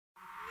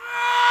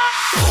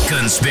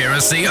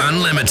Conspiracy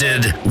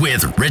Unlimited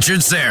with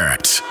Richard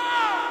Serrett.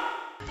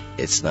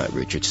 It's not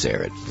Richard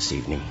Serrett this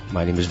evening.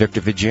 My name is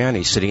Victor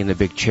Vigiani, sitting in the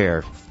big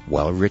chair,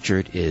 while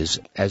Richard is,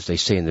 as they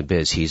say in the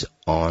biz, he's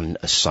on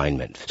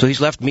assignment. So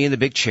he's left me in the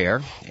big chair,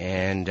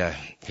 and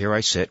here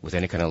I sit. With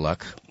any kind of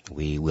luck,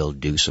 we will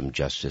do some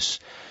justice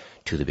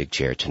to the big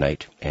chair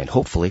tonight, and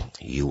hopefully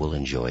you will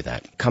enjoy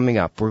that. Coming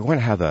up, we're going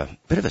to have a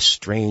bit of a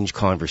strange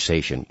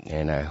conversation,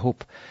 and I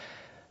hope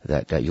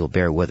that you'll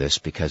bear with us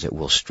because it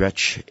will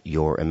stretch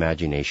your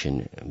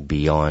imagination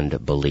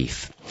beyond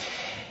belief.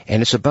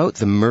 And it's about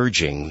the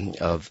merging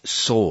of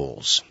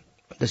souls.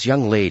 This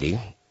young lady,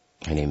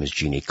 her name is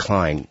Jeannie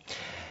Klein,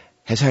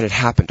 has had it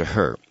happen to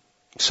her.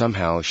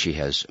 Somehow she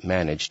has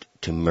managed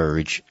to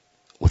merge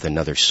with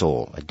another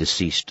soul, a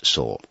deceased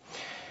soul.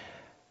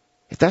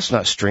 If that's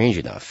not strange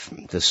enough,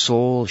 the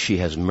soul she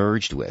has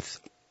merged with,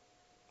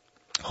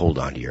 hold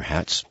on to your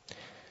hats,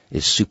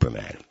 is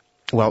Superman.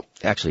 Well,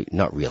 actually,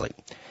 not really.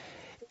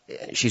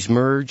 She's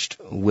merged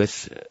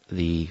with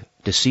the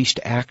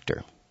deceased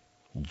actor,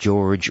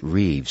 George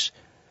Reeves,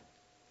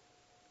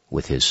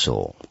 with his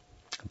soul,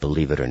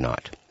 believe it or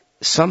not.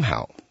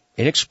 Somehow,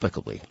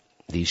 inexplicably,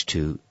 these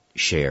two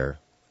share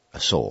a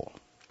soul.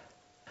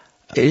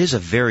 It is a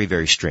very,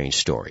 very strange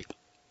story.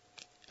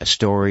 A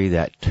story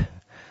that,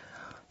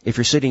 if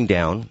you're sitting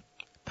down,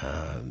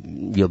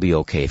 you'll be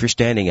okay. If you're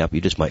standing up,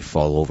 you just might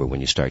fall over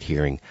when you start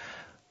hearing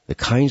the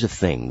kinds of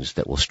things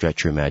that will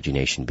stretch your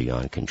imagination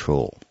beyond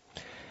control.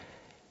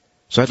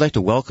 So I'd like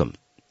to welcome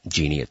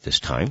Jeannie at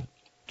this time.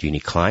 Jeannie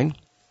Klein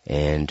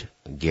and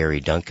Gary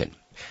Duncan.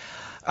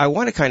 I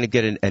want to kind of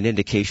get an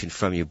indication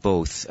from you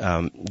both,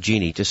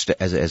 Jeannie, just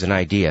as an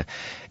idea.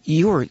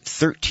 You were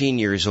 13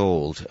 years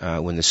old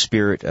when the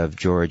spirit of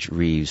George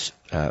Reeves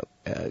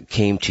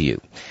came to you,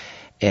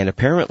 and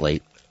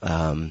apparently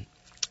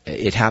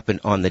it happened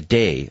on the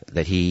day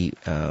that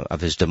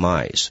of his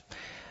demise.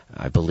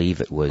 I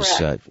believe it was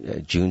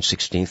June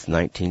 16th,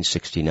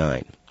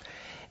 1969.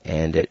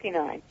 And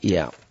 59.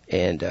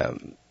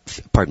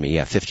 Pardon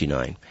me,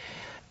 59.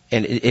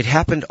 And it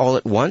happened all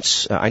at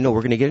once. I know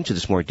we're going to get into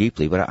this more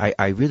deeply, but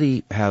I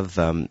really have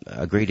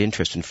a great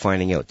interest in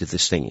finding out, did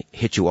this thing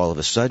hit you all of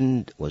a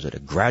sudden? Was it a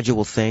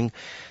gradual thing?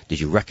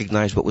 Did you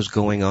recognize what was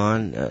going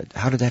on?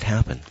 How did that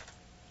happen?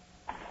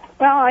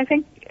 Well, I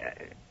think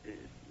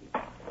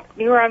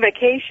we were on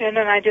vacation,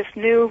 and I just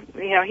knew,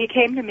 he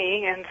came to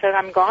me and said,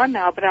 I'm gone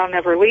now, but I'll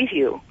never leave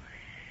you.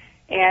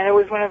 And it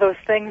was one of those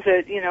things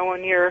that,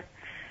 when you're,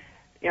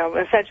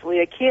 essentially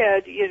a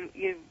kid,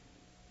 you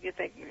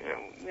think,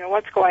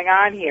 what's going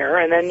on here?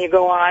 And then you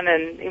go on,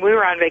 and we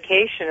were on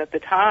vacation at the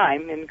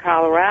time in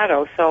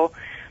Colorado, so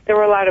there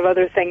were a lot of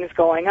other things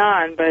going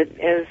on. But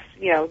as,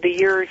 the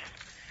years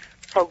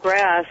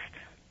progressed,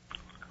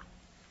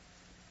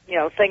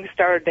 things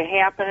started to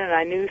happen, and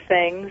I knew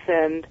things,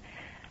 and,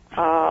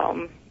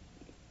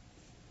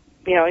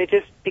 it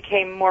just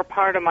became more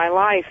part of my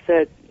life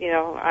that,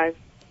 I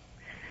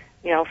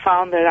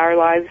found that our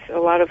lives, a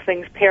lot of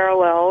things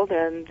paralleled,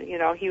 and,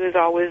 he was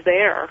always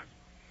there.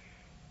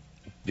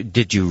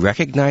 Did you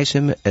recognize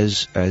him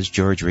as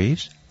George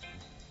Reeves?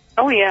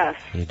 Oh, yes.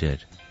 You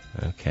did.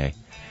 Okay.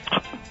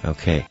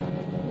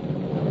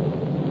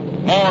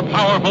 More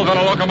powerful than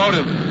a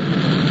locomotive.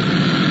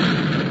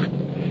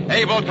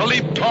 Able to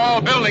leap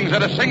tall buildings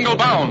at a single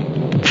bound.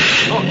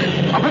 Look,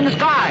 up in the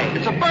sky.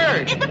 It's a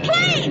bird. It's a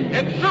plane.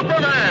 It's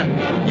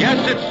Superman.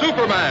 Yes, it's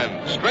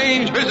Superman.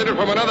 Strange visitor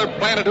from another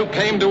planet who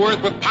came to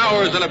Earth with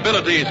powers and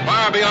abilities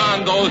far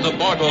beyond those of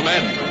mortal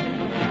men.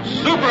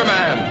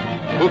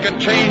 Superman, who can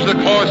change the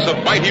course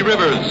of mighty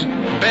rivers,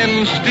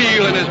 bend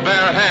steel in his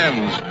bare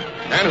hands,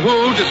 and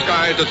who,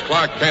 disguised as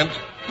Clark Kent,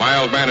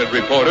 mild-mannered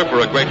reporter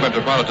for a great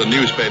metropolitan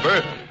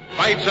newspaper,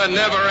 fights a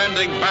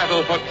never-ending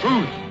battle for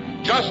truth,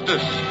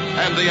 justice,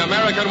 and the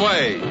American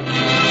way.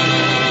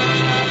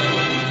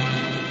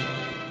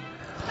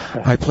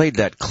 I played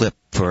that clip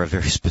for a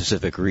very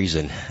specific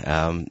reason,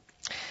 and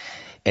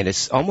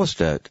it's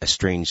almost a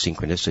strange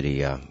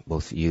synchronicity,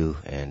 both you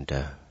and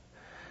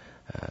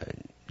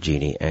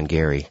Jeannie and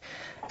Gary.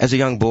 As a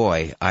young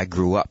boy, I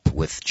grew up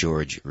with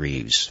George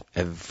Reeves,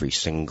 every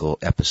single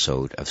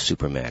episode of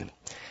Superman.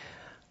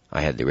 I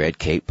had the red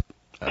cape.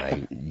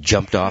 I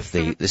jumped off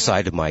the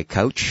side of my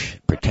couch,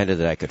 pretended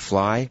that I could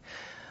fly.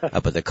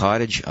 Up at the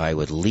cottage, I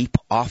would leap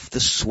off the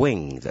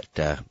swing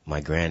that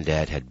my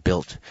granddad had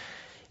built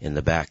in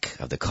the back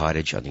of the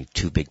cottage on the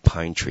two big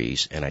pine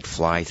trees, and I'd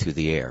fly through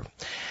the air,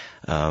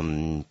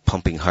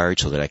 pumping hard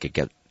so that I could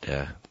get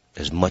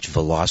as much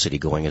velocity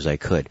going as I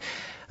could.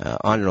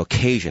 On an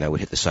occasion, I would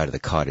hit the side of the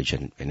cottage,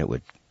 and it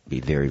would be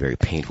very, very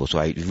painful. So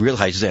I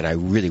realized then I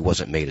really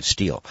wasn't made of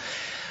steel.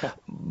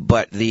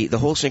 But the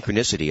whole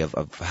synchronicity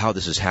of how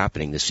this is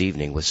happening this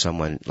evening with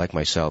someone like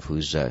myself who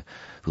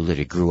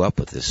literally grew up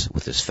with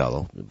this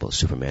fellow, both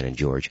Superman and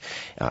George,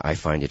 I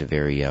find it a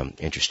very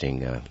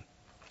interesting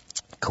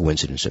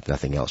coincidence, if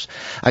nothing else.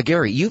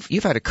 Gary,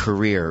 you've had a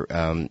career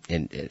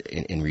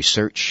in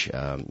research.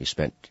 You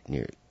spent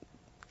near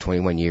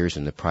 21 years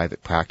in the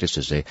private practice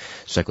as a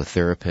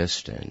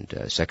psychotherapist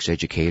and sex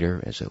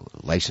educator, as a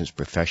licensed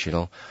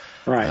professional.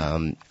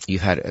 Right.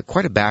 You've had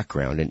quite a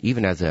background, and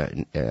even as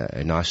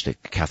a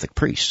Gnostic Catholic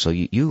priest. So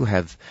you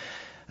have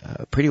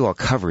pretty well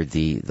covered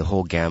the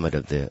whole gamut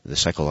of the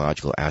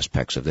psychological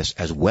aspects of this,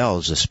 as well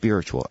as the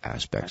spiritual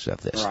aspects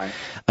of this. Right.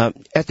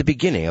 At the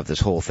beginning of this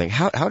whole thing,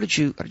 how did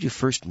you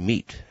first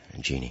meet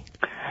Jeannie?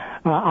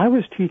 I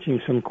was teaching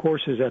some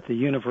courses at the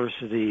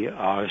University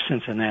of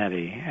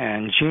Cincinnati,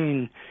 and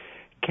Jean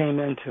came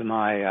into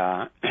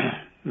my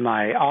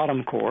my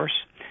autumn course,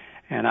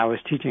 and I was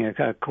teaching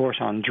a course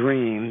on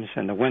dreams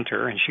in the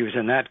winter, and she was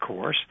in that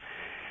course.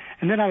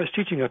 And then I was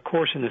teaching a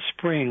course in the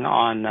spring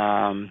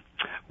on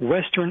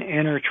Western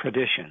inner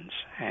traditions,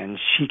 and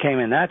she came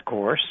in that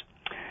course.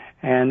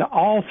 And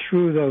all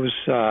through those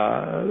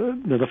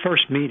the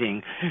first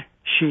meeting,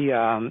 she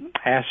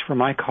asked for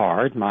my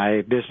card,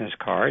 my business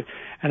card,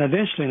 and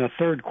eventually in the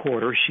third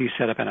quarter, she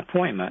set up an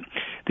appointment.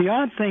 The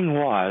odd thing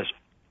was,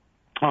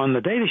 on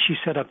the day that she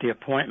set up the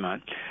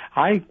appointment,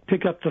 I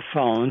picked up the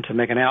phone to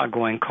make an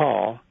outgoing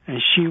call,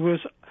 and she was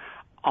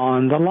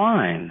on the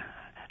line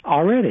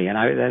already, and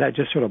that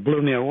just sort of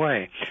blew me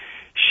away.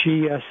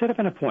 She set up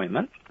an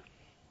appointment,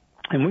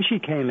 and when she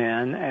came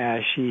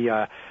in, she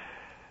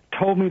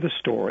told me the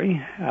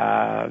story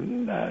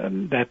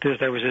that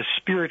there was a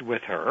spirit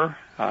with her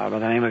by the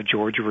name of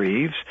George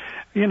Reeves.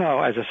 You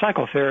know, as a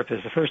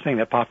psychotherapist, the first thing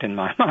that popped in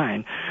my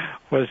mind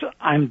was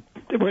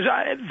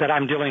that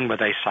I'm dealing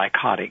with a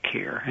psychotic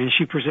here, and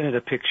she presented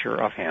a picture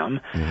of him.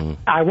 Mm-hmm.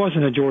 I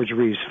wasn't a George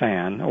Reeves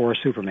fan or a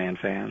Superman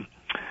fan.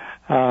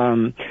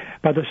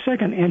 By the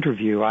second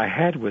interview I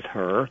had with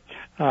her,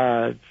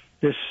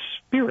 this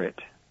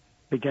spirit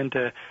began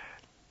to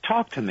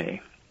talk to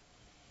me.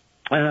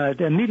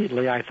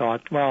 Immediately I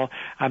thought, well,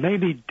 I may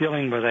be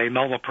dealing with a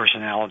multiple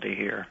personality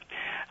here.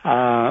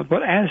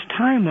 But as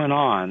time went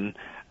on,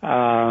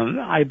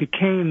 I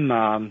became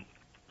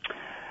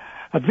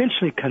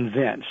eventually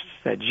convinced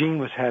that Jean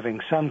was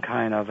having some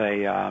kind of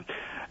a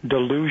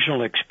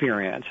delusional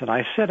experience, and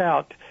I set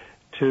out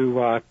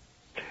to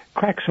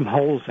crack some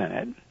holes in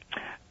it.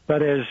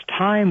 But as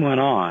time went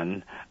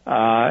on,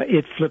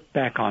 it flipped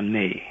back on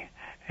me.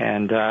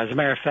 And as a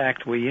matter of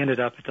fact, we ended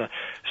up at the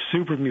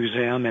Super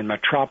Museum in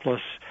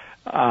Metropolis,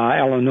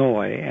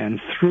 Illinois. And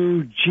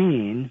through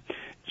Jean,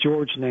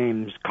 George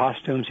named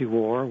costumes he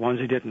wore, ones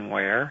he didn't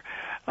wear,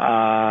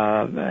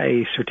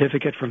 a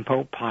certificate from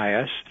Pope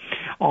Pius,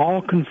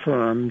 all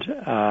confirmed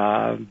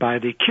by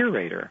the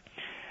curator.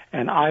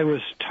 And I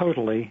was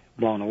totally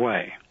blown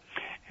away.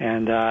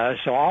 And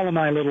so all of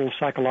my little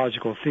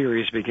psychological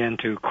theories began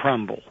to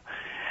crumble.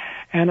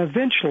 And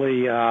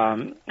eventually,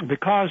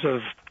 because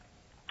of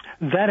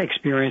that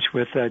experience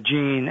with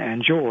Jean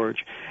and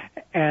George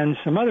and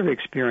some other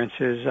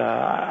experiences,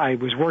 I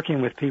was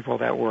working with people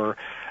that were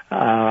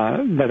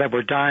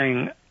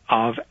dying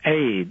of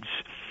AIDS,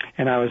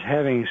 and I was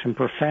having some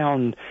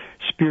profound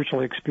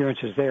spiritual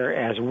experiences there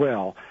as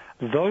well.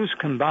 Those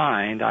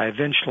combined, I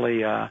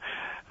eventually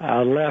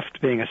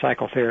left being a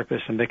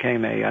psychotherapist and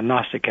became a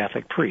Gnostic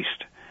Catholic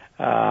priest.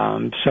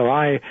 So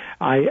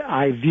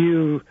I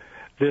view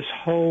this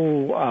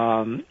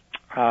whole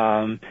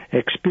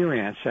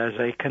experience as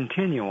a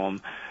continuum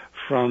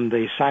from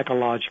the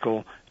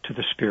psychological to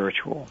the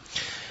spiritual.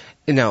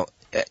 Now,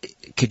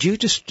 could you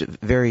just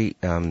very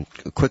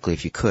quickly,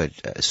 if you could,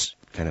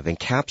 kind of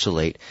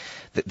encapsulate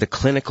the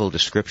clinical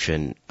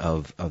description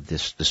of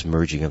this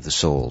merging of the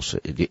souls?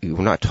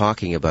 We're not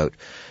talking about,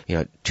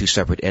 two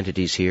separate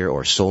entities here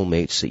or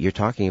soulmates. You're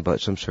talking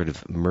about some sort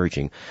of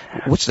merging.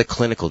 What's the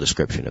clinical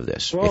description of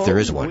this, if there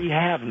is one? We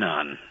have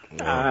none.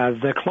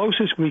 The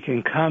closest we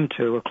can come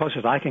to, or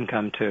closest I can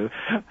come to,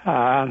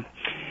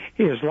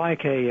 is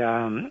like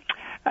a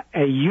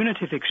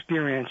unitive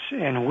experience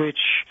in which,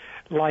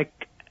 like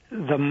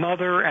the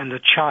mother and the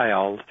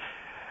child,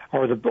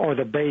 or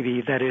the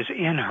baby that is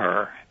in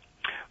her,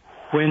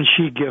 when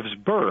she gives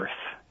birth,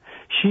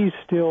 she's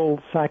still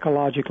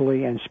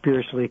psychologically and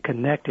spiritually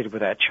connected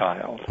with that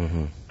child.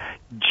 Mm-hmm.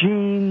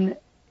 Jean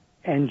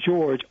and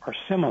George are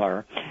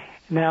similar.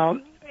 Now,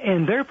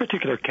 in their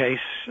particular case,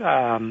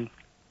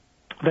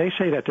 they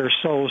say that their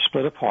souls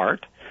split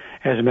apart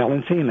as male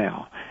and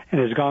female,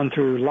 and has gone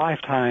through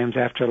lifetimes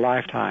after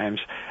lifetimes,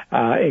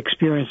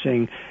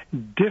 experiencing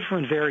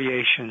different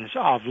variations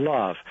of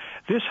love.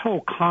 This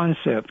whole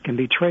concept can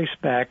be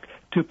traced back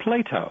to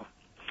Plato,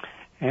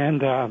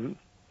 and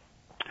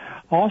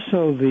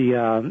also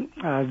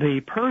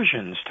the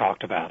Persians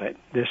talked about it.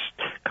 This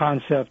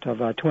concept of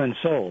twin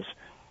souls,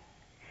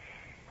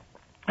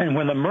 and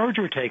when the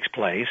merger takes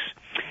place,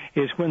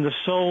 is when the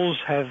souls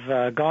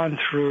have gone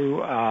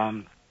through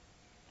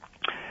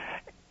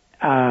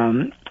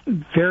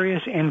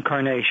various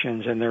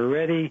incarnations, and they're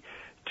ready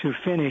to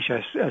finish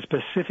a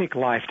specific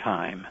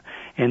lifetime,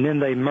 and then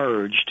they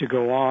merge to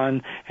go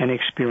on and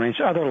experience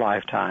other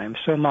lifetimes.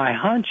 So my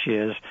hunch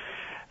is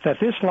that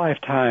this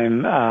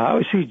lifetime,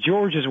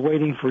 George is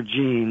waiting for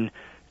Jean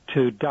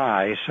to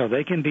die so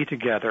they can be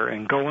together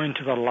and go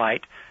into the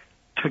light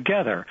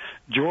together.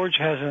 George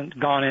hasn't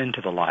gone into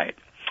the light.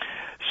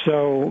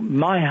 So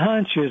my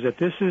hunch is that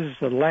this is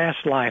the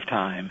last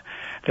lifetime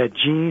that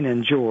Gene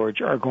and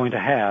George are going to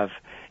have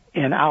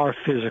in our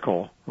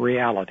physical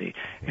reality,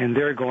 and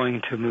they're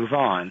going to move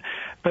on.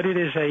 But it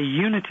is a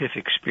unitive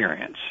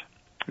experience.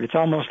 It's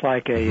almost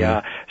like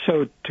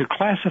so to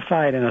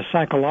classify it in a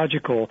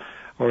psychological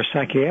or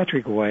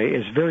psychiatric way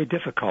is very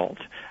difficult.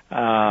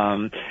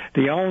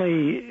 The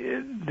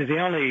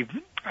only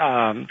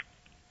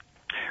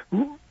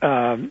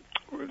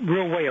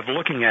real way of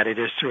looking at it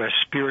is through a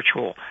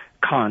spiritual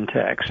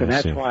context, and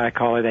that's why I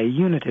call it a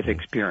unitive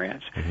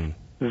experience.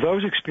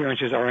 Those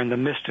experiences are in the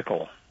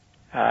mystical,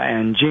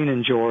 and Gene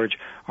and George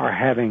are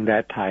having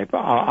that type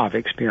of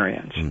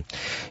experience.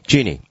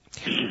 Jeannie,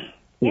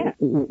 Yeah.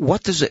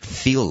 what does it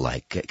feel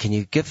like? Can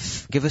you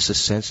give us a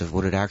sense of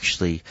what it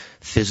actually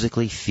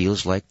physically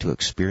feels like to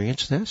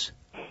experience this?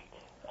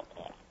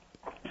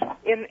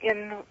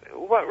 In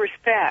what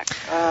respect?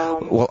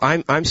 Well,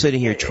 I'm sitting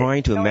here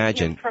trying to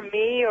imagine. From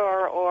me,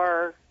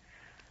 or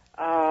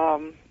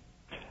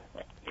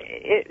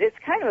it's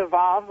kind of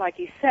evolved, like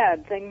you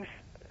said. Things,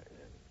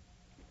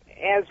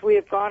 as we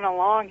have gone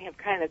along, have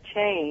kind of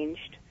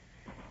changed,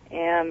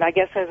 and I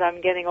guess as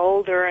I'm getting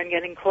older and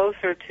getting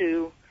closer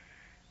to,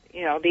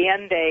 the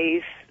end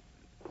days,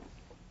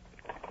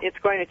 it's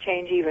going to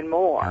change even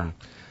more.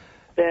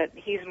 That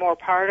he's more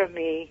part of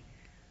me.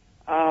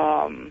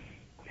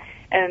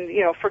 And,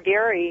 for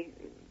Gary,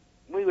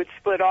 we would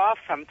split off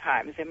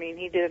sometimes. I mean,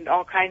 he did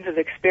all kinds of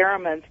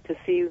experiments to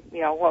see,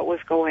 what was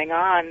going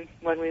on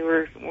when we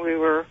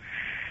were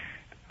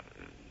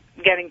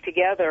getting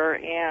together.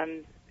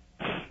 And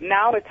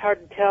now it's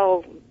hard to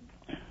tell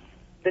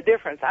the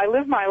difference. I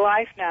live my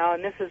life now,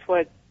 and this is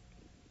what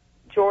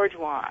George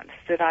wants,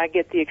 that I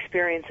get the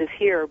experiences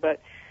here.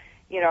 But,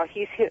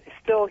 he's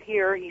still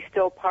here. He's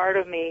still part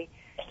of me.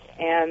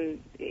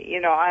 And,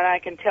 and I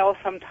can tell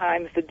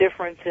sometimes the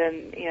difference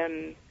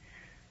in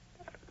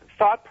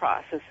thought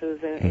processes,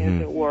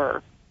 as it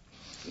were.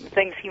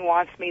 Things he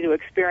wants me to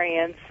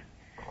experience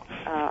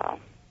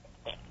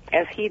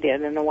as he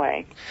did, in a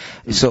way.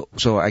 So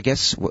I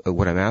guess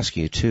what I'm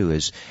asking you, too,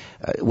 is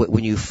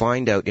when you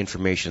find out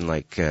information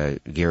like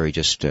Gary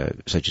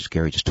such as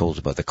Gary just told us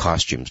about the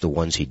costumes, the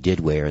ones he did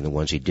wear and the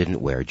ones he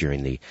didn't wear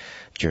during the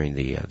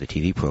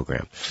TV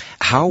program,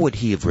 how would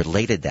he have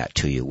related that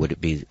to you? Would it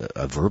be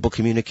a verbal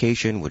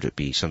communication? Would it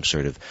be some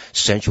sort of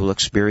sensual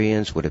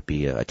experience? Would it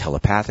be a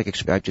telepathic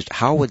experience? Just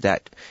how would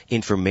that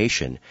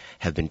information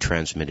have been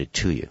transmitted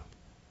to you?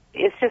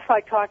 It's just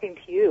like talking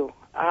to you.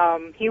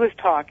 He was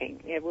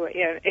talking.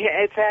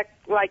 It's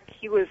like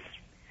he was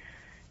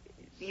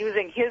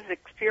using his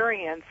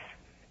experience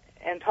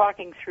and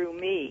talking through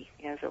me,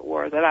 as it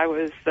were. That I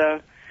was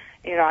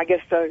I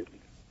guess the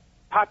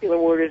popular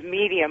word is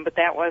medium, but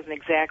that wasn't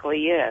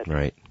exactly it.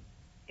 Right.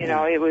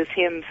 It was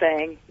him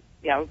saying,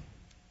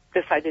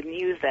 this I didn't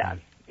use that.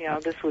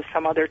 This was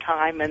some other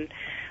time, and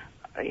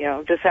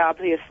this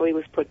obviously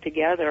was put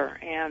together,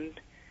 and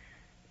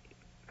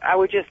I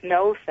would just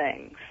know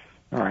things.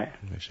 All right.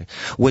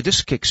 Would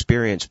this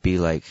experience be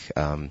like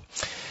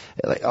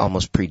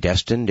almost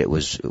predestined? It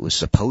was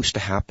supposed to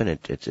happen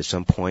at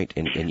some point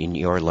in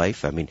your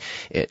life? I mean,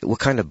 what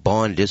kind of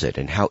bond is it,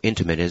 and how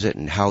intimate is it,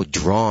 and how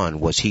drawn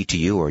was he to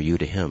you or you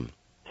to him?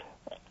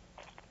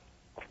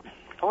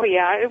 Oh,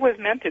 yeah, it was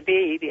meant to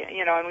be,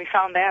 and we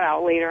found that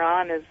out later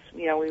on as,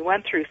 we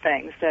went through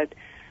things that,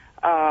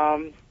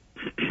 and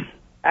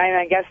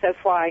I guess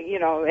that's why,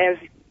 as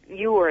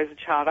you were as a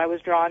child, I was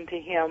drawn to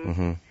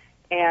him.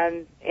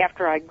 And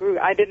after I grew,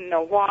 I didn't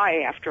know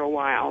why after a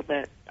while,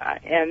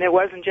 and it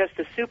wasn't just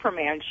the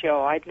Superman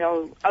show. I'd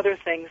know other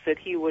things that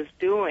he was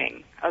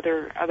doing,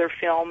 other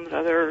films,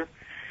 other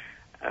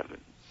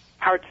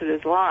parts of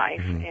his life,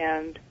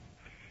 and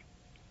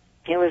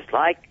it was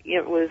like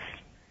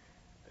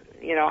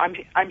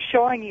I'm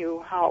showing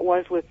you how it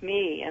was with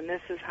me, and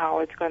this is how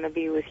it's going to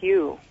be with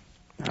you.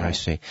 I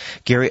see.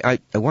 Gary, I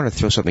want to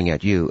throw something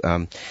at you.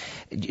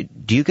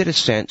 Do you get a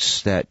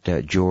sense that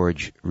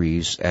George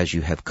Reeves, as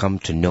you have come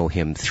to know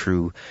him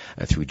through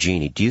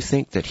Jeannie, do you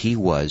think that he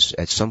was,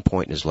 at some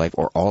point in his life,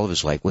 or all of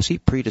his life, was he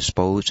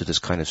predisposed to this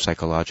kind of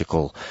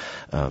psychological,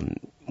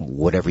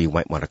 whatever you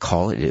might want to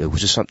call it?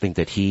 Was this something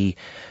that he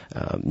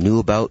knew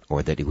about,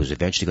 or that it was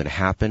eventually going to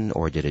happen,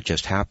 or did it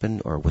just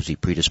happen, or was he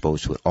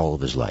predisposed to it all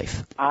of his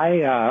life? Let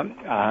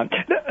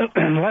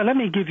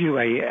me give you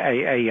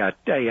a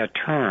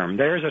term.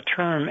 There's a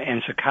term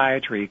in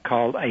psychiatry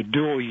called a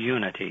dual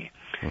unity.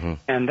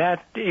 And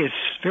that is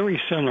very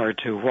similar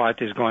to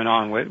what is going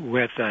on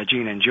with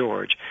Gene and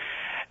George.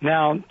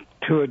 Now,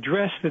 to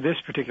address this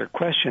particular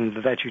question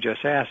that you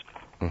just asked,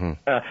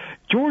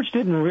 George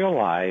didn't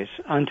realize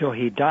until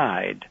he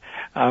died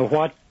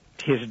what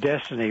his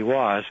destiny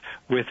was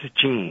with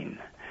Gene.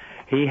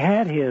 He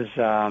had his,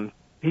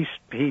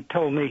 he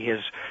told me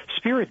his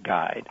spirit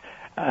guide.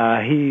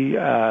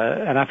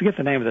 And I forget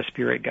the name of the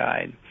spirit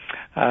guide,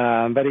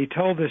 but he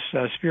told this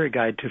spirit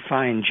guide to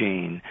find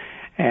Gene.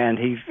 And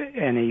he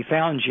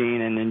found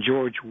Jean, and then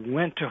George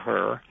went to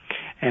her,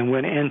 and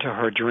went into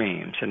her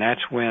dreams, and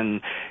that's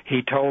when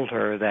he told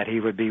her that he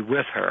would be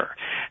with her.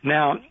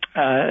 Now,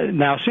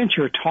 since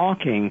you're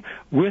talking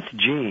with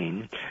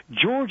Gene,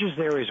 George is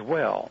there as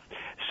well,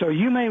 so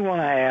you may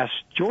want to ask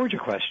George a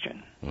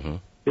question,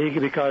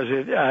 because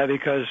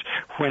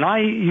when I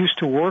used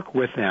to work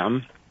with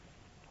them,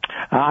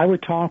 I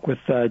would talk with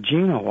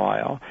Gene a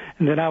while,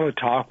 and then I would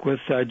talk with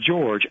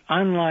George.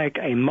 Unlike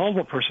a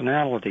mobile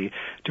personality,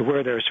 to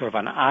where there's sort of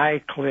an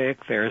eye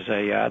click, there's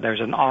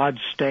an odd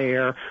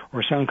stare,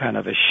 or some kind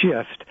of a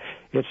shift.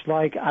 It's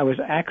like I was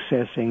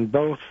accessing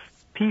both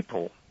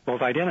people,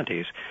 both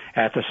identities,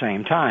 at the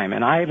same time.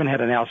 And I even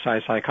had an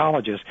outside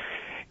psychologist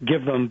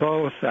give them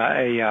both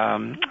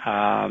a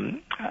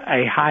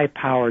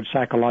high-powered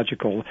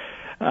psychological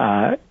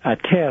a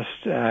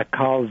test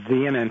called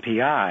the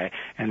MMPI,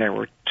 and there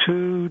were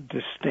two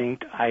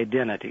distinct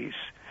identities.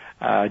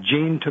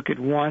 Gene took it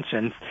once,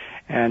 and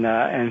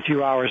a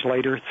few hours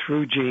later,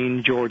 through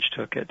Gene, George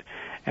took it,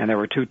 and there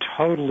were two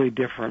totally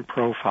different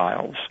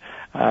profiles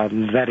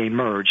that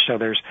emerged. So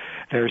there's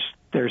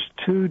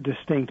two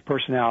distinct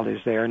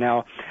personalities there.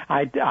 Now,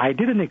 I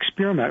did an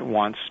experiment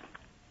once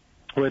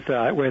with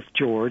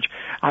George.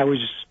 I was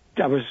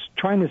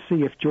trying to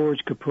see if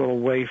George could pull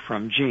away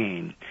from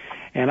Gene.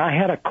 And I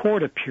had a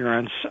court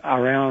appearance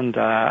around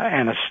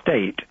an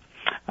estate.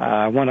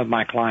 One of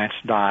my clients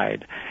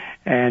died.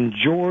 And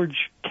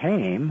George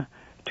came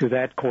to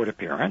that court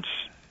appearance,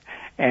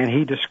 and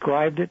he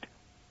described it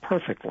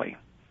perfectly.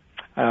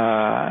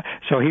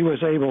 So he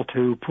was able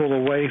to pull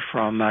away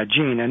from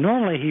Gene. And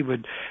normally he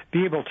would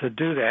be able to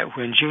do that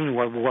when Gene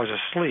was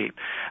asleep.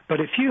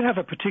 But if you have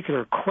a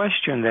particular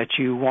question that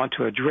you want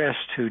to address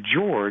to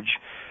George,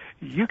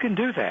 you can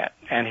do that,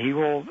 and he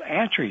will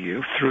answer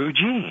you through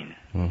Gene.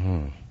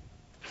 Mm-hmm.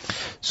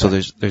 So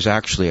there's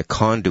actually a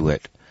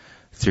conduit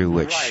through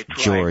which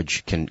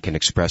George can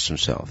express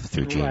himself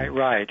through Gene.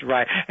 Right.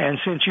 And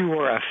since you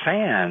were a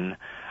fan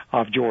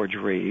of George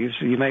Reeves,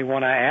 you may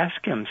want to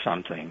ask him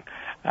something.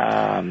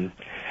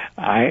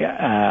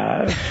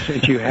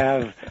 Since you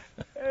have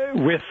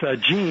with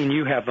Gene,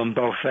 you have them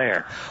both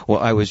there. Well,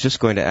 I was just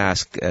going to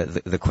ask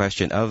the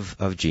question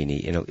of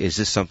Jeannie. Is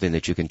this something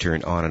that you can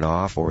turn on and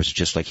off, or is it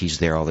just like he's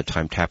there all the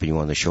time, tapping you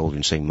on the shoulder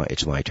and saying,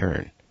 "It's my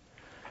turn"?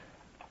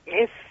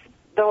 It's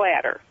the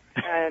latter.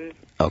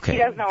 Okay, he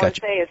doesn't always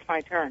say it's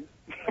my turn.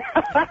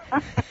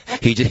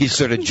 he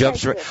sort of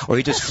jumps right, or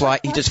he just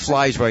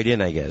flies right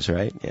in, I guess,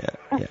 right? Yeah.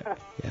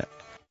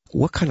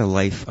 What kind of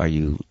life are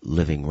you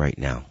living right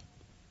now?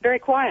 Very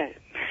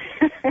quiet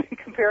in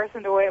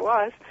comparison to the way it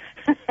was.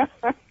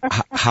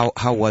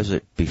 How was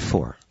it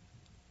before?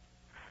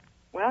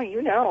 Well,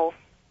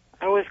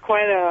 I was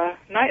quite a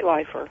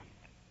nightlifer.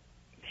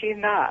 She's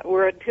not.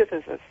 We're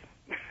antithesis.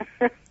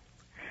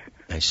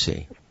 I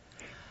see.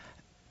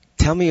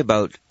 Tell me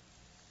about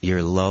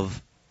your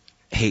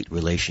love-hate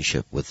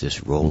relationship with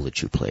this role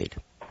that you played.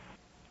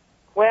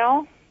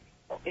 Well,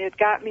 it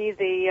got me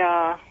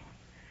the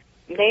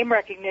name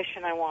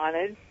recognition I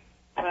wanted,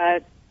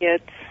 but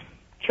it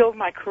killed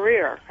my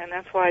career, and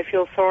that's why I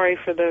feel sorry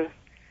for the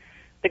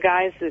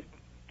guys that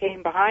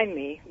came behind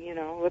me.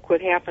 Look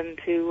what happened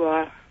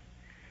to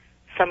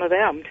some of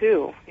them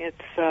too. It's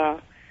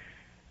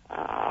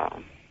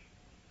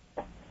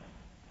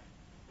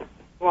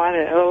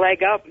wanted a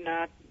leg up,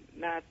 not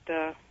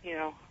a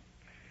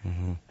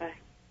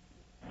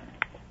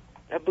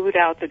boot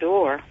out the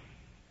door.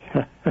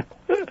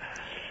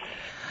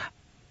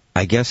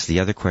 I guess the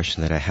other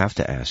question that I have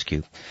to ask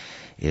you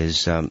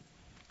is,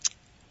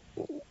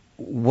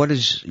 what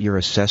is your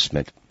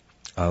assessment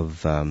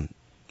of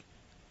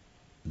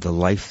the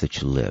life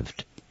that you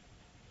lived?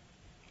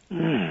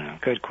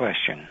 Good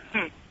question.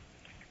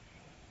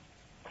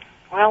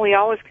 Well, we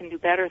always can do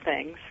better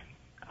things.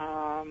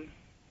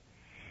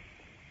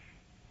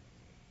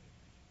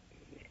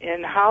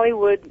 In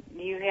Hollywood,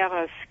 you have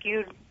a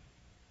skewed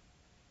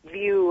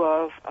view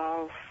of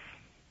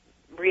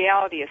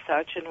reality as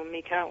such, and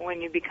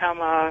when you become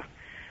a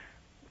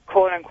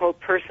quote-unquote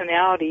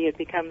personality, it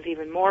becomes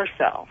even more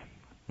so.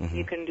 Mm-hmm.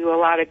 You can do a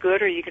lot of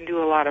good or you can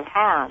do a lot of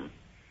harm.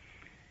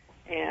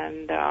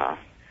 And a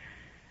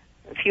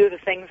few of the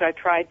things I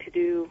tried to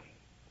do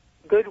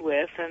good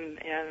with,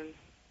 and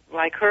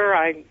like her,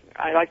 I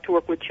like to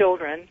work with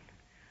children.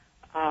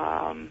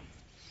 But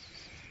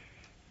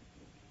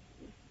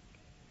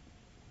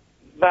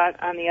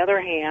on the other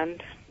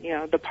hand,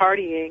 the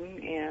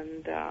partying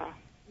and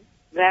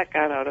that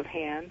got out of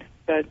hand.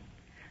 But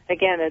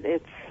again,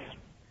 it's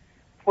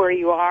where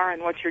you are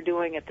and what you're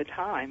doing at the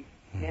time,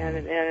 and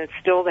it's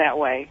still that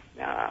way.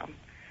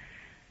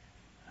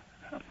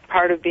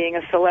 Part of being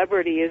a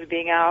celebrity is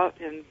being out,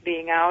 and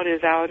being out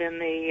is out in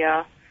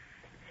the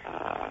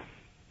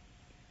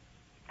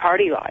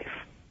party life.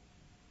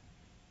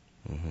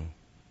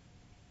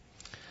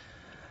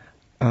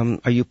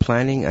 Are you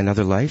planning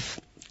another life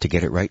to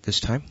get it right this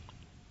time?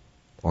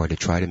 Or to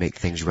try to make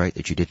things right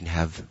that you didn't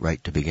have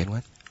right to begin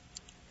with?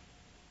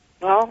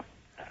 Well,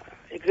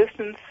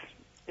 existence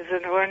is a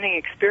learning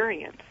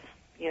experience,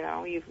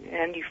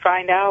 and you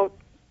find out,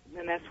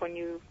 and that's when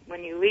you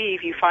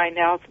leave, you find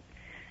out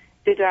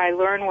did I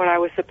learn what I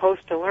was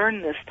supposed to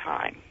learn this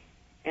time?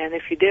 And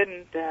if you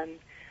didn't, then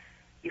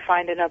you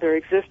find another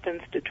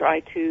existence to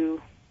try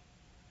to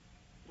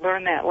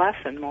learn that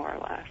lesson, more or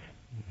less.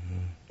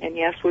 Mm-hmm. And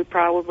yes, we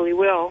probably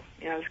will.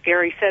 You know, as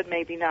Gary said,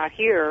 maybe not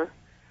here,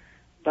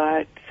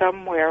 but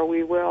somewhere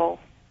we will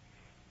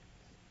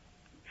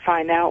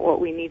find out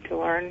what we need to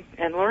learn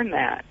and learn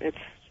that.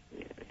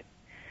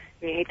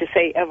 We hate to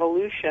say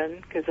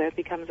evolution because that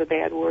becomes a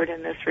bad word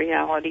in this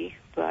reality,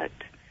 but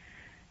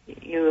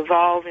you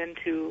evolve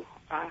into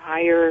a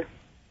higher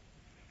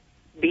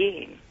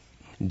being.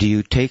 Do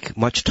you take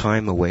much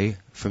time away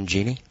from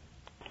Jeannie?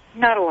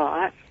 Not a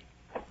lot.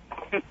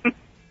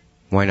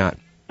 Why not?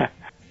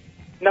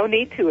 No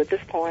need to at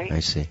this point. I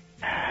see.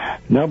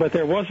 No, but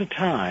there was a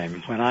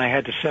time when I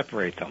had to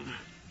separate them.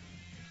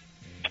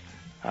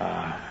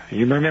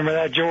 You remember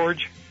that,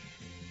 George?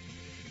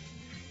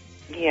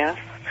 Yes.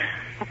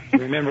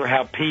 Remember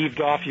how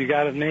peeved off you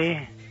got at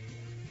me?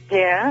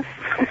 Yes.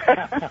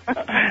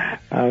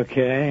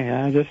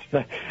 Okay,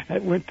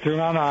 it went through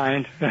my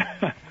mind.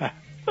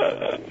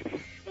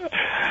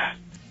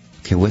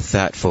 Okay, with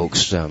that,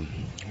 folks, we're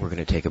going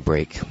to take a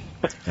break.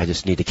 I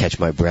just need to catch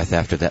my breath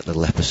after that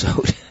little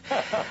episode.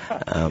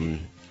 I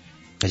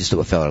just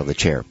about fell out of the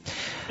chair.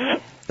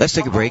 Let's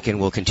take a break, and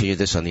we'll continue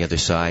this on the other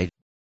side.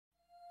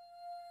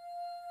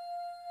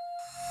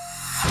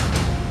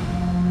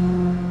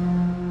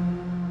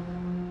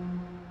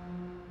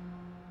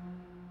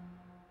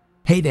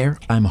 Hey there,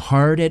 I'm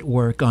hard at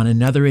work on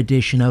another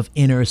edition of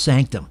Inner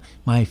Sanctum,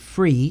 my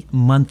free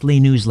monthly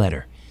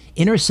newsletter.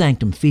 Inner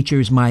Sanctum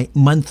features my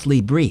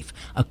monthly brief,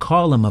 a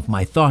column of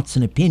my thoughts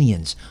and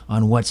opinions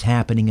on what's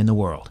happening in the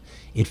world.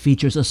 It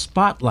features a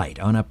spotlight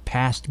on a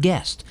past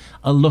guest,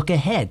 a look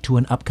ahead to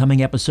an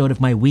upcoming episode of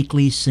my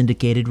weekly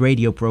syndicated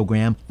radio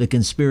program, The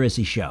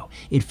Conspiracy Show.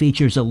 It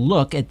features a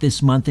look at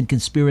this month in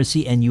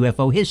conspiracy and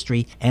UFO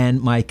history,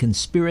 and my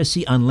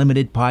Conspiracy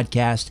Unlimited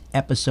podcast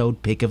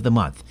episode pick of the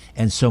month,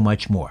 and so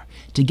much more.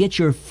 To get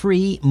your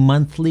free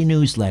monthly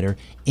newsletter,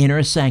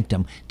 Inner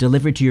Sanctum,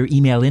 delivered to your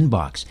email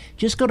inbox,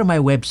 just go to my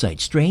website,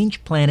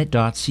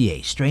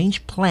 strangeplanet.ca,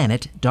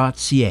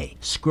 strangeplanet.ca.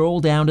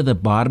 Scroll down to the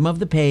bottom of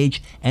the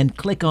page and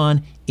click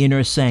on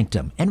Inner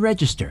Sanctum and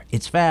register.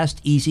 It's fast,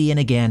 easy, and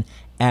again,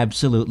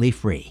 absolutely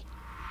free.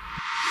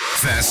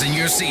 Fasten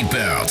your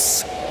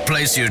seatbelts.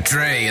 Place your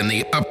tray in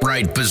the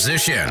upright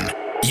position.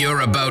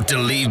 You're about to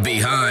leave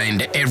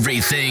behind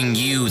everything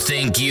you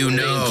think you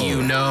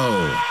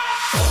know.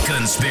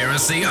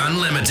 Conspiracy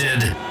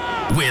Unlimited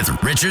with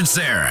Richard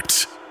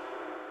Serrett.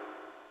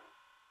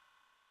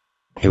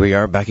 Here we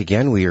are back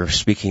again. We are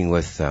speaking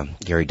with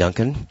Gary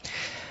Duncan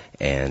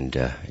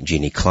and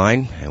Jeannie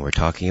Klein, and we're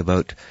talking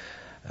about,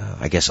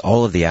 I guess,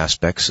 all of the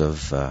aspects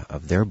of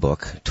their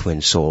book,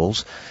 Twin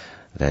Souls.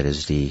 That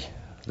is the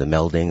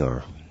melding,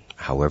 or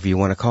however you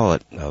want to call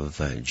it,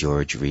 of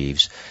George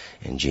Reeves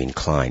and Jean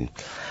Klein.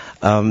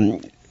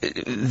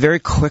 Very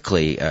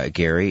quickly,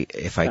 Gary,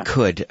 if I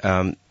could,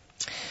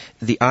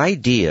 the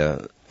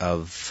idea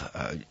of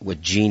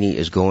what Jeannie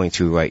is going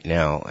through right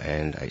now,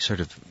 and I sort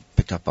of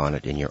picked up on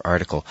it in your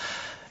article,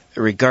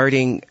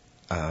 regarding,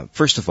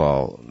 first of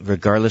all,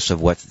 regardless of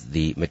what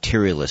the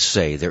materialists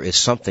say, there is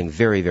something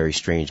very, very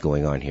strange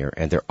going on here,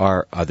 and there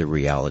are other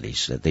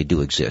realities that they do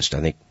exist.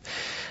 I think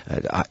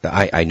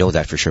I know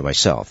that for sure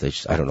myself.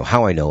 I don't know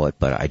how I know it,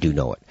 but I do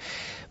know it.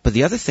 But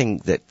the other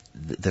thing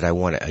that I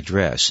want to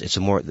address, it's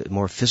a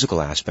more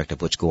physical aspect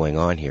of what's going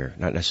on here,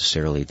 not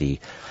necessarily the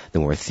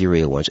more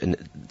ethereal ones, and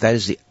that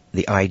is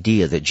the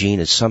idea that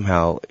Jean is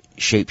somehow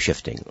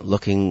shape-shifting,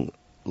 looking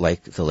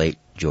like the late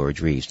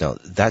George Reeves. Now,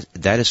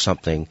 that is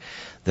something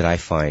that I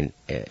find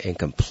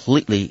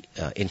completely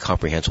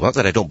incomprehensible. Not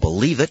that I don't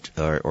believe it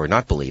or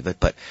not believe it,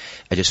 but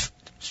it's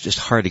just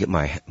hard to get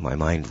my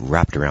mind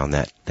wrapped around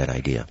that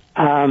idea.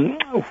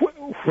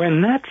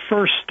 When that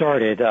first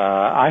started,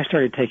 I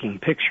started taking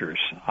pictures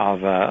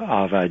of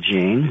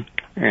Jean,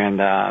 and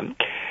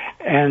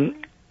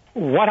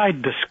what I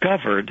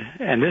discovered,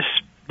 and this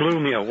blew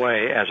me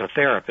away as a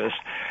therapist,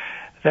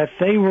 that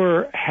they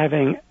were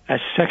having a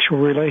sexual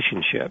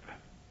relationship.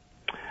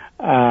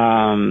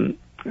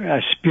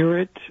 A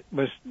spirit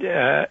was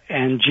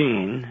and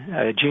Jean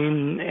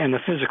in the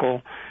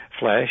physical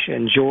flesh,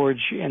 and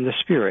George in the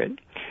spirit.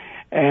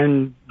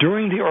 And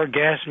during the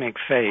orgasmic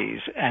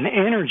phase, an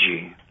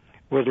energy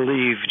would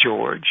leave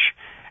George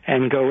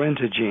and go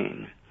into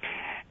Jean.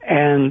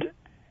 And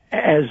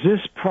as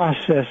this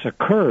process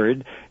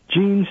occurred,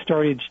 Jean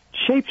started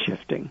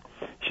shape-shifting.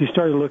 She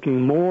started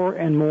looking more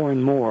and more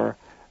and more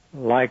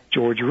like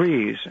George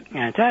Reeves. And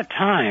at that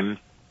time,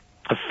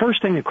 the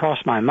first thing that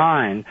crossed my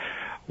mind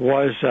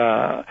was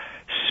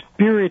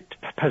spirit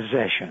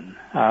possession,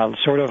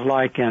 sort of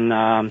like in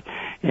the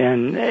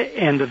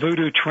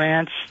voodoo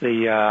trance,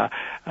 the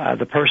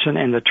person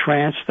in the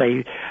trance,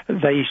 they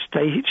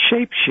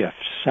shapeshift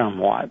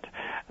somewhat,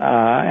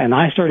 and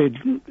I started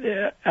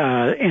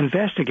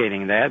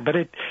investigating that, but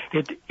it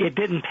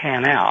didn't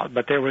pan out.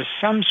 But there was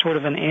some sort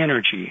of an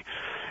energy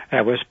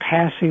that was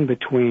passing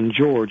between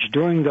George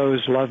during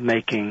those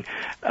lovemaking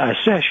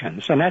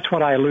sessions. And that's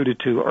what I alluded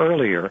to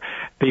earlier,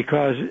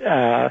 because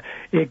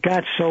it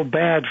got so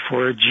bad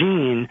for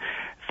Jean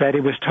that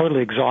it was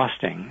totally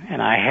exhausting, and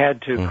I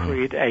had to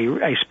create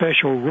a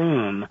special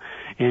room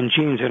in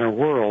Jean's inner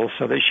world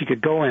so that she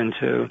could go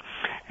into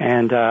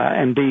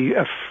and be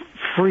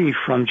free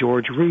from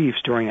George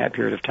Reeves during that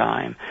period of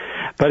time.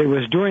 But it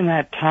was during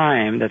that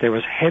time that there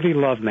was heavy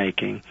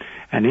lovemaking,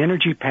 and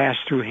energy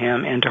passed through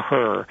him into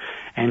her,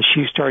 and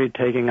she started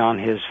taking on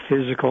his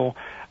physical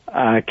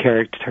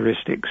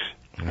characteristics.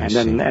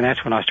 And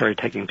that's when I started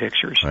taking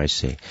pictures. I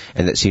see.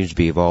 And that seems to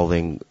be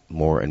evolving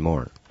more and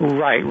more.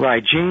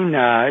 Right. Jean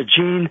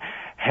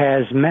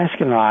has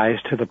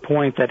masculinized to the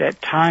point that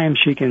at times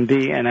she can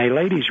be in a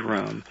ladies'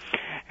 room,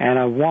 and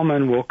a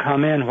woman will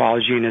come in while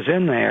Jean is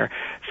in there,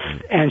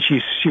 and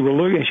she will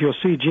look and she'll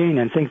see Jean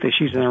and think that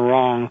she's in the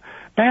wrong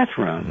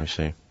bathroom. I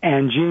see.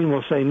 And Jean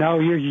will say, "No,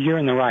 you're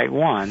in the right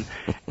one."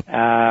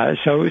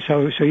 So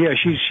yeah,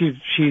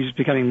 she's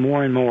becoming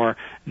more and more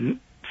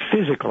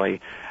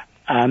physically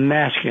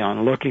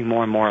masculine, looking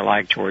more and more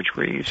like George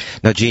Reeves.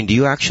 Now, Jean, do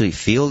you actually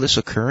feel this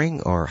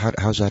occurring, or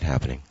how's that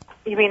happening?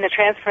 You mean the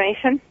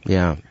transformation?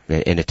 Yeah,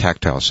 in a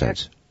tactile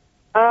sense.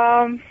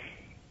 Well,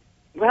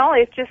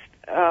 it's just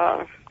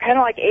kind of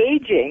like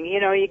aging. You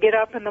know, you get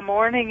up in the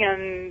morning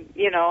and,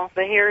 you know,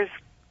 the hair's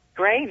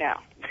gray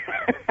now.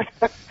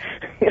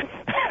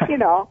 You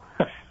know,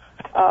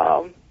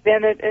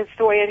 then it's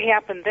the way it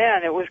happened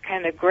then. It was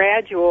kind of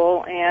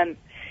gradual, and,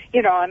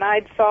 you know, and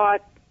I'd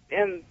thought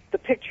in the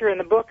picture in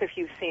the book, if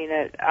you've seen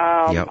it,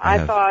 I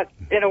thought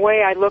in a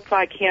way I looked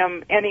like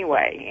him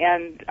anyway,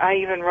 and I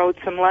even wrote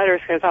some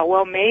letters because I thought,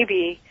 well,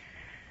 maybe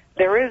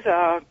there is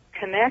a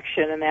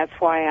connection, and that's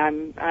why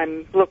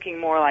I'm looking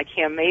more like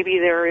him. Maybe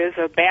there is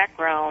a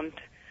background,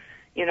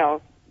 you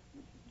know,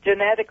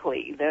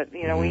 genetically that,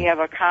 you know, we have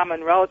a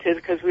common relative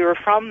because we were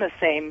from the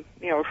same,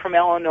 you know, from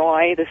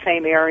Illinois, the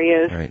same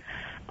areas. Right.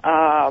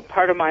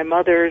 Part of my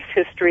mother's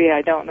history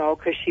I don't know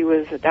because she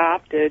was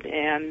adopted,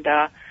 and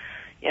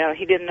you know,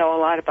 he didn't know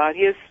a lot about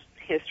his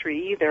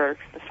history either.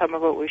 Some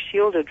of it was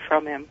shielded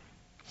from him.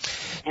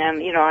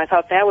 And, you know, I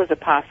thought that was a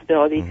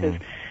possibility because,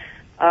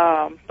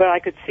 but I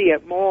could see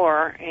it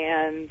more.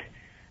 And,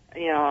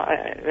 you know,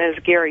 as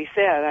Gary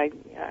said, I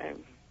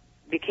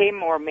became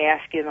more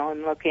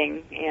masculine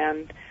looking,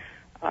 and,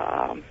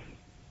 I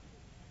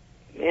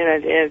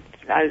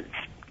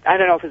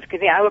don't know if it's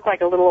because I look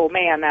like a little old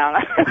man now.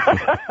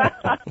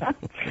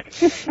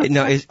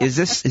 Now, is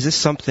this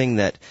something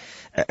that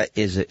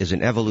is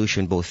an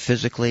evolution both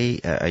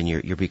physically, and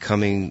you're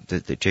becoming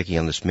taking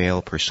on this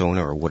male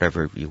persona or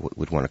whatever you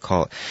would want to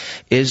call it?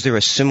 Is there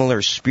a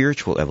similar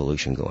spiritual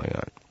evolution going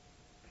on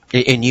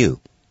in you?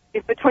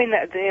 It's between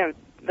that's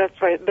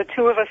right. The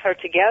two of us are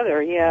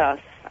together. Yes.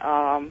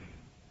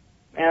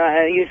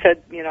 And you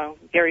said, you know,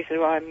 Gary said,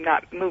 well, I'm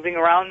not moving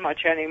around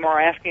much anymore,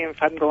 asking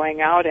if I'm going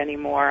out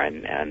anymore,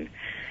 and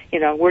you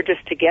know, we're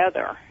just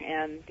together,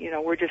 and you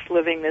know, we're just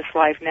living this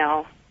life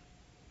now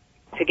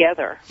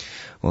together.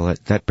 Well,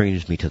 that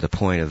brings me to the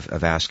point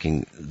of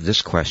asking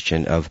this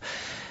question of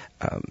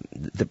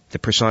the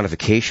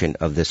personification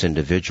of this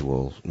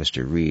individual,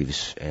 Mr.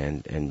 Reeves,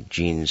 and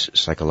Jean's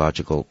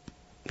psychological,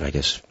 I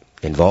guess,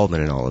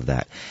 involvement in all of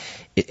that.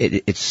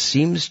 It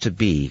seems to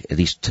be, at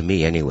least to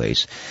me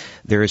anyways,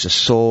 there is a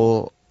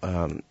soul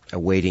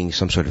awaiting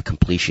some sort of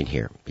completion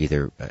here,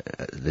 either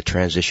the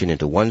transition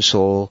into one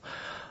soul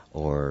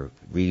or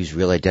Reeves'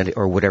 real identity,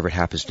 or whatever it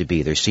happens to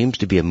be. There seems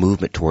to be a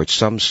movement towards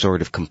some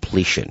sort of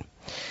completion.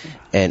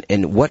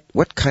 And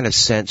what kind of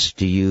sense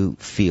do you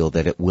feel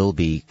that it will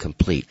be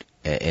complete?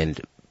 And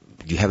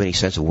do you have any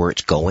sense of where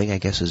it's going, I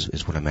guess,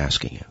 is what I'm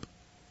asking you.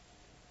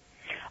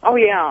 Oh,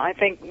 yeah, I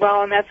think,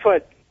 well, and that's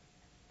what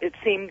it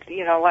seemed,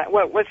 you know, like,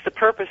 what's the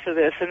purpose of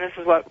this? And this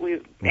is what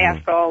we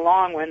asked all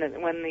along when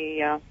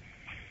the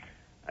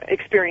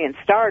experience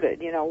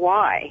started, you know,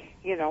 why?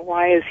 You know,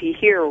 why is he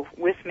here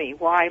with me?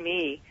 Why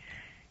me?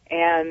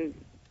 And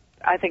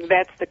I think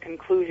that's the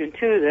conclusion,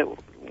 too, that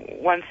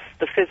once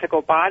the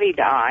physical body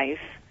dies,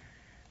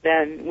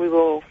 then we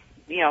will,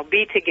 you know,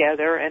 be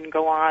together and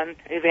go on,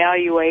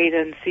 evaluate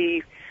and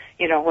see,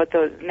 you know, what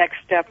the next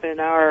step in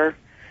our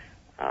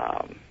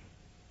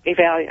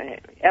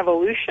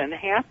evolution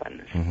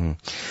happens. Mm-hmm.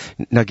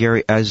 Now,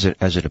 Gary, as an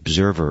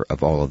observer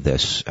of all of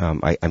this,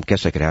 I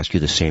guess I could ask you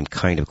the same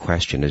kind of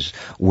question: is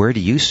where do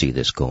you see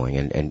this going,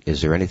 and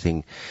is there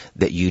anything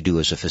that you do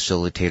as a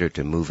facilitator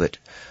to move it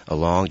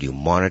along? Do you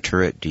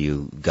monitor it? Do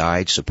you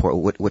guide, support?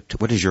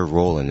 What is your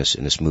role in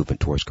this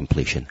movement towards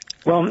completion?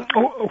 Well,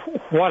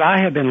 what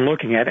I have been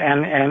looking at,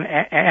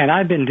 and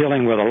I've been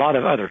dealing with a lot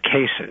of other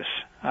cases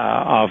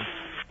of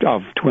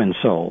twin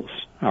souls,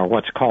 or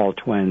what's called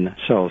twin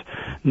souls.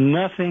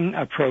 Nothing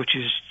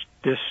approaches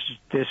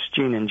this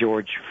Jean and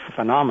George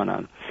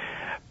phenomenon.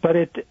 But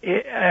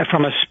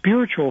from a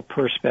spiritual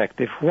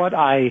perspective, what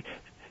I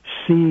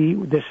see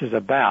this is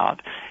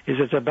about is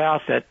it's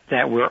about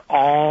that we're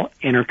all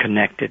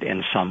interconnected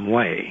in some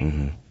way.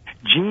 Mm-hmm.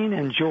 Jean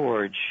and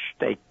George,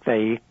 they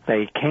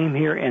came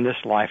here in this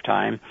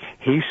lifetime,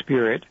 he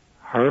spirit,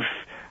 her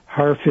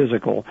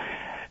physical,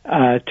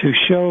 to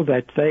show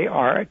that they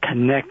are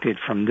connected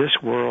from this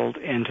world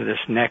into this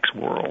next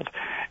world.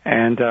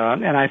 And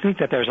I think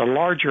that there's a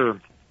larger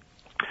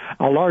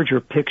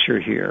picture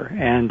here.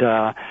 And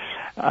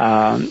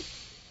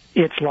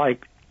it's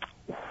like,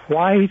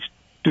 why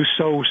do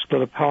souls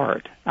split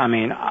apart? I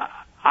mean,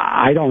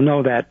 I don't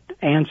know that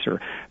answer,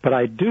 but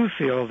I do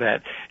feel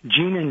that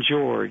Jean and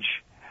George,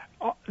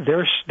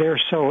 their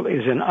soul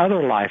is in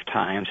other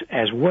lifetimes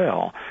as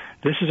well.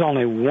 This is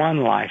only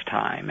one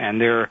lifetime,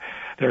 and they're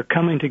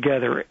coming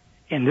together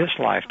in this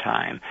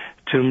lifetime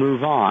to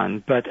move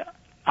on. But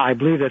I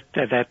believe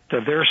that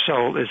their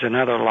soul is in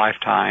other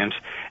lifetimes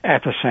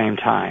at the same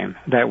time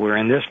that we're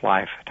in this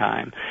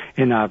lifetime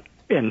in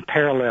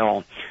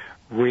parallel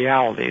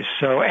realities.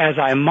 So as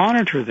I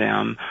monitor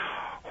them,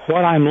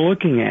 what I'm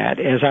looking at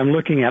is I'm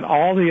looking at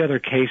all the other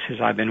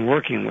cases I've been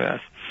working with,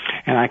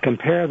 and I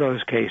compare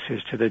those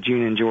cases to the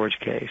Jean and George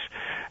case.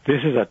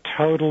 This is a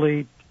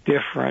totally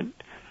different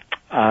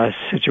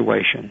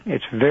situation.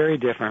 It's very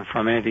different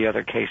from any of the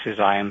other cases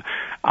I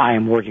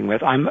am working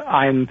with.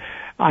 I'm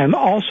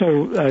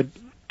also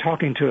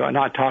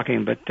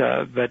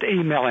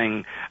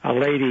emailing a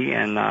lady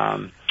in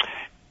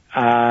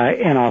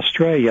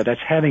Australia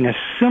that's having a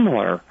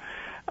similar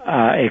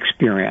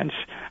experience,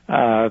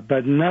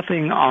 but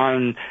nothing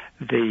on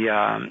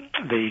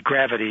the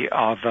gravity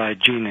of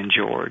Jean and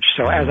George.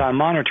 So as I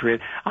monitor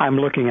it, I'm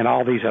looking at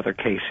all these other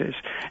cases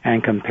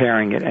and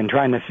comparing it and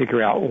trying to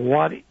figure out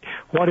what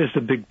is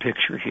the big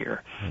picture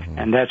here. Mm-hmm.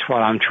 And that's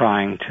what I'm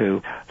trying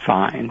to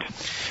find.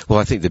 Well,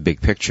 I think the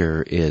big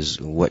picture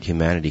is what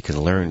humanity can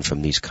learn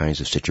from these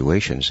kinds of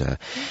situations.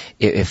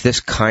 If this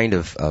kind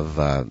of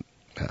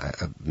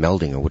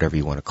melding, or whatever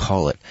you want to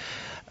call it,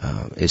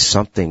 is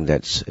something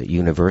that's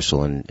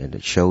universal, and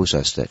it shows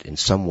us that in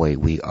some way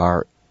we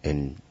are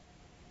in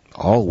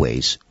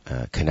always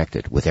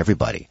connected with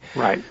everybody.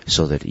 Right.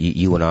 So that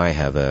you and I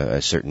have a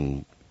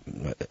certain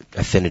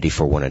affinity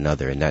for one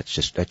another, and that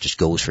just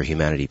goes for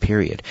humanity,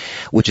 period.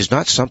 Which is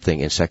not something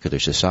in secular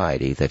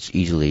society that's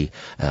easily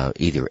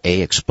either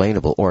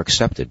explainable or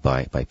accepted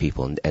by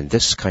people. And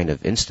this kind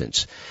of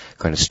instance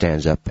kind of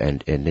stands up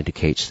and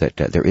indicates that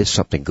there is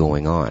something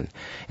going on.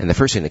 And the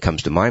first thing that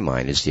comes to my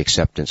mind is the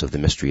acceptance of the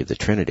mystery of the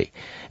Trinity,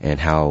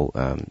 and how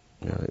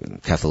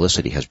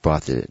Catholicity has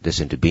brought this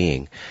into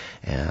being,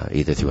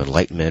 either through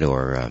enlightenment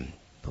or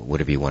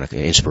whatever you want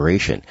to,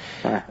 inspiration.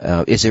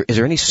 Is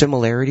there any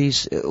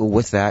similarities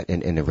with that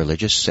in a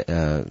religious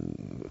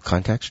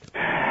context?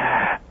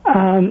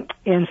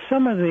 In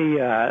some of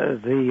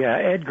the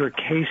Edgar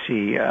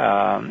Casey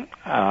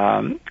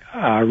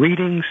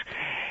readings,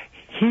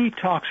 he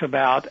talks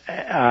about.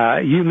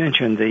 You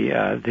mentioned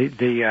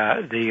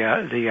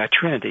the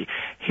Trinity.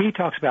 He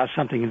talks about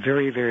something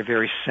very, very,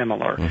 very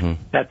similar. Mm-hmm.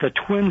 That the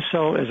twin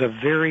soul is a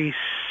very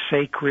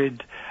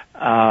sacred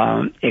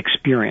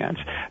experience,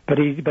 but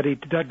he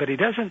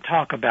doesn't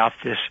talk about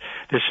this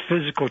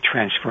physical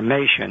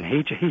transformation.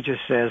 He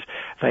just says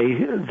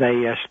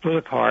they split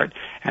apart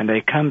and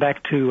they come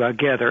back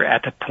together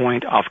at the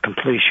point of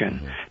completion,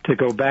 mm-hmm. to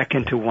go back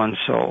into one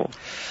soul.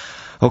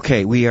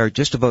 Okay, we are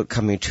just about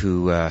coming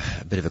to a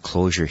bit of a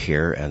closure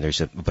here, and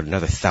there's about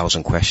another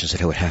 1,000 questions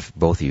that I would have for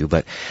both of you,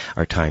 but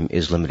our time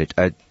is limited.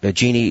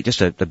 Jeannie,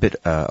 just a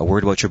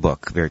word about your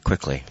book, very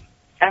quickly.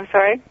 I'm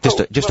sorry?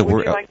 Just a word.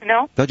 Would you like to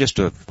know? No, just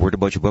a word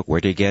about your book.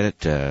 Where did you get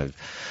it?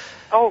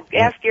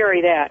 Ask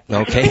Gary that.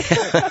 Okay.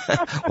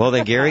 Well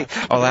then, Gary,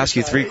 I'll ask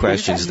you 3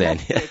 questions then.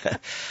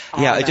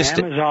 On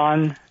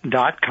Amazon.com.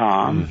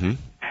 Mm-hmm.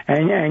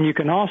 And you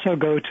can also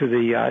go to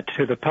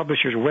the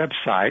publisher's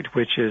website,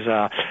 which is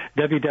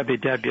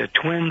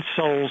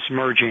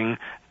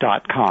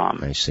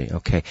www.twinsoulsmerging.com. I see.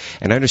 Okay.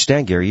 And I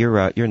understand, Gary,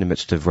 you're in the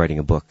midst of writing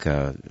a book,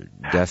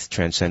 Death,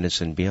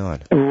 Transcendence, and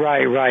Beyond.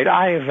 Right.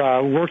 I've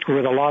worked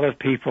with a lot of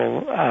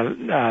people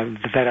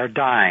that are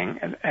dying,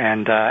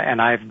 and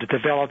I've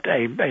developed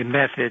a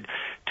method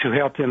to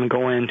help them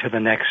go into the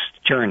next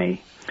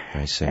journey.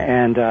 I see.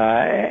 And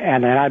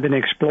I've been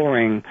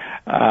exploring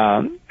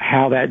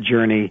how that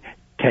journey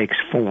takes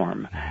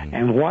form, mm-hmm.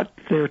 and what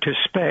they're to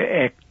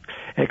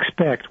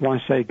expect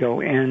once they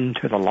go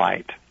into the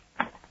light.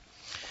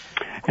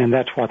 And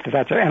that's.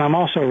 And I'm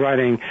also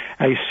writing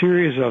a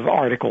series of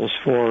articles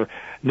for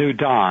New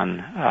Dawn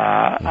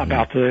mm-hmm.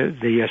 about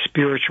the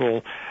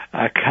spiritual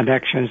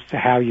connections, to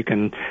how you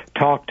can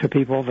talk to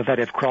people that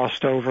have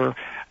crossed over,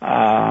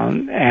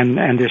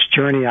 and this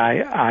journey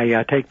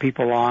I take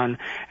people on.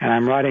 And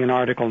I'm writing an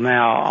article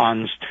now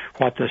on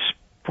what the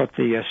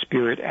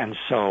spirit and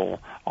soul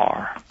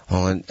are.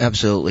 Well, an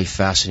absolutely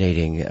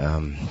fascinating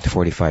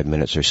 45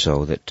 minutes or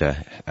so that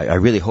I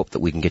really hope that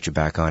we can get you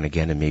back on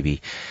again and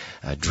maybe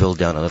drill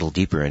down a little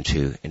deeper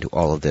into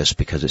all of this,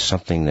 because it's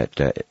something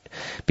that,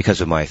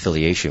 because of my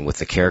affiliation with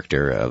the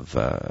character of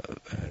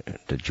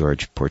that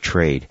George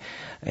portrayed,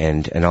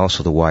 and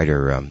also the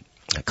wider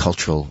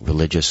cultural,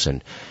 religious,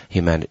 and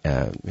human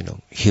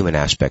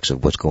aspects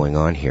of what's going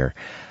on here.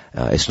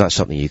 it's not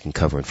something you can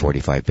cover in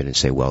 45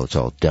 minutes and say, well, it's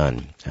all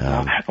done.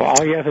 Well,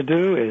 all you have to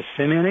do is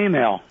send me an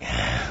email.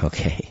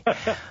 Okay.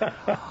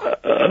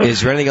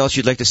 Is there anything else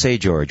you'd like to say,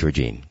 George or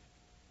Jean?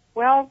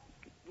 Well,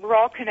 we're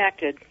all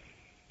connected.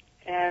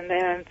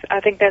 And I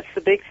think that's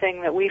the big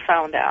thing that we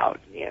found out.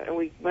 You know,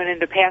 we went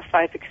into past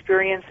life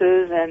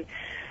experiences and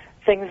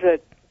things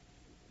that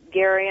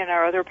Gary and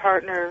our other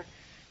partner,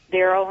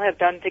 Daryl, have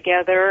done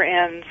together.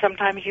 And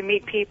sometimes you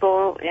meet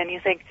people and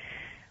you think,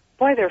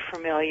 boy, they're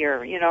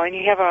familiar, you know, and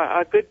you have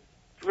a good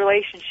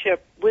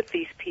relationship with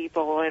these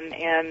people.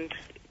 And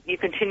you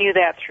continue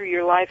that through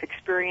your life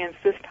experience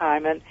this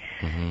time. And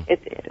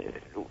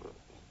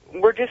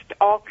we're just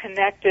all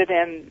connected,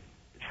 and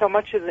so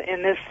much of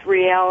in this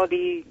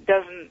reality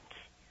doesn't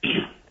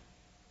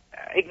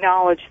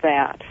acknowledge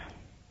that.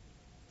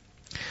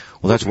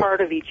 Well, that's we're part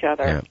of each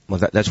other. Yeah.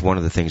 Well, that's one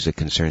of the things that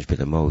concerns me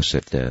the most,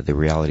 that the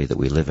reality that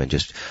we live in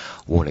just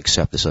won't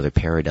accept this other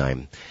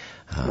paradigm.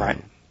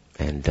 Right.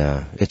 And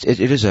it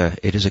is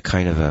a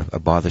kind of a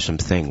bothersome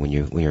thing when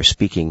you're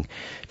speaking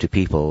to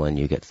people and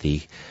you get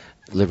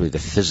literally the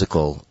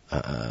physical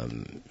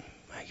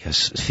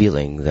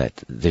feeling that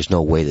there's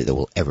no way that they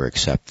will ever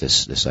accept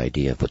this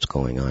idea of what's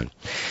going on.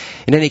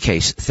 In any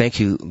case, thank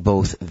you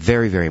both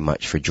very, very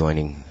much for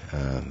joining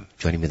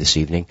me this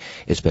evening.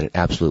 It's been an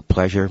absolute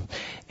pleasure,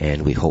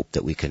 and we hope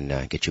that we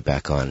can get you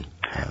back on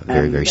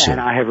very, very soon.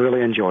 And I have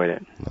really enjoyed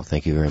it. Well,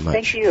 thank you very much.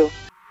 Thank you.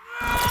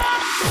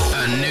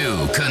 A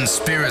new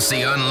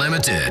Conspiracy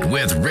Unlimited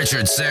with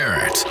Richard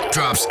Serrett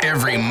drops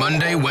every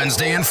Monday,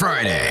 Wednesday, and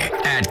Friday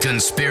at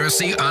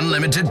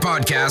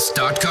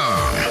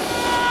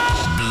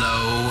conspiracyunlimitedpodcast.com.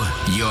 Blow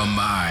your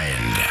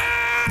mind.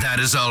 That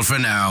is all for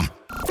now.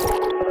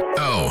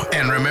 Oh,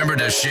 and remember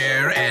to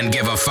share and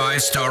give a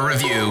 5-star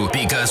review,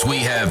 because we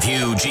have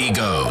huge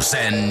egos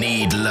and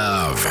need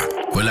love.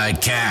 We're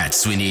like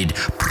cats. We need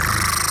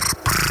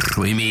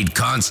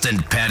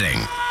constant petting.